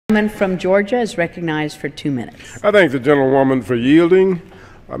The gentleman from Georgia is recognized for 2 minutes. I thank the gentlewoman for yielding.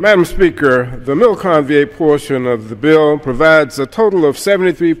 Madam Speaker, the Milcon VA portion of the bill provides a total of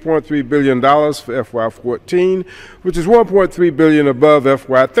 $73.3 billion for FY14, which is $1.3 billion above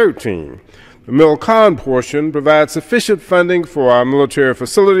FY13. The Milcon portion provides sufficient funding for our military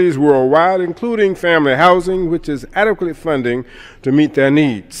facilities worldwide, including family housing, which is adequately funding to meet their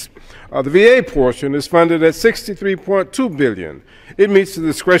needs. The VA portion is funded at $63.2 billion. It meets the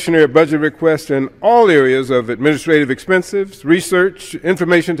discretionary budget request in all areas of administrative expenses, research,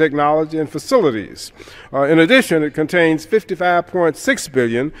 information technology, and facilities. In addition, it contains $55.6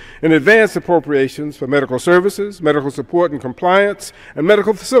 billion in advanced appropriations for medical services, medical support and compliance, and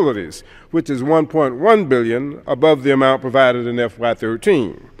medical facilities, which is $1.1 billion above the amount provided in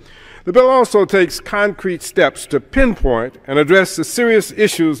FY13. The bill also takes concrete steps to pinpoint and address the serious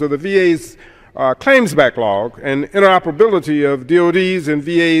issues of the VA's claims backlog and interoperability of DoD's and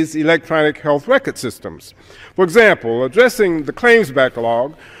VA's electronic health record systems. For example, addressing the claims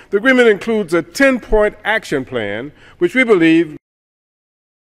backlog, the agreement includes a 10-point action plan, which we believe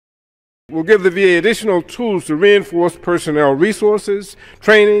will give the VA additional tools to reinforce personnel resources,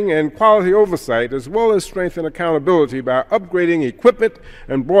 training, and quality oversight, as well as strengthen accountability by upgrading equipment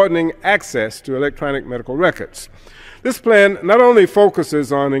and broadening access to electronic medical records. This plan not only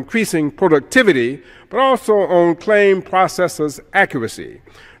focuses on increasing productivity, but also on claim processors' accuracy.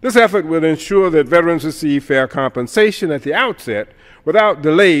 This effort will ensure that veterans receive fair compensation at the outset without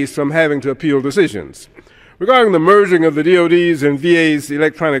delays from having to appeal decisions. Regarding the merging of the DoD's and VA's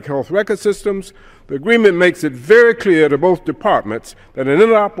electronic health record systems, the agreement makes it very clear to both departments that an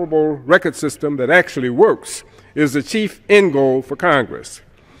interoperable record system that actually works is the chief end goal for Congress.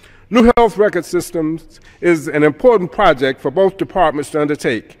 New health record systems is an important project for both departments to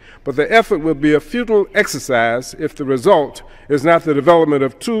undertake, but the effort will be a futile exercise if the result is not the development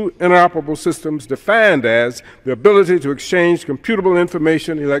of two interoperable systems defined as the ability to exchange computable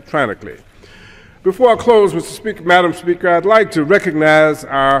information electronically. Before I close, Madam Speaker, I'd like to recognize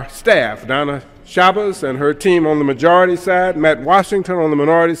our staff, Donna Chavez and her team on the majority side, Matt Washington on the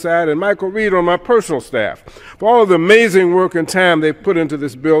minority side, and Michael Reed on my personal staff, for all of the amazing work and time they've put into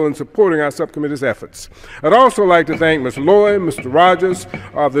this bill in supporting our subcommittee's efforts. I'd also like to thank Ms. Lloyd, Mr. Rogers,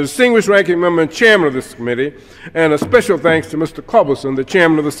 the distinguished ranking member and chairman of this committee, and a special thanks to Mr. Culberson, the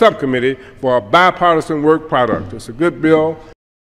chairman of the subcommittee, for our bipartisan work product. It's a good bill.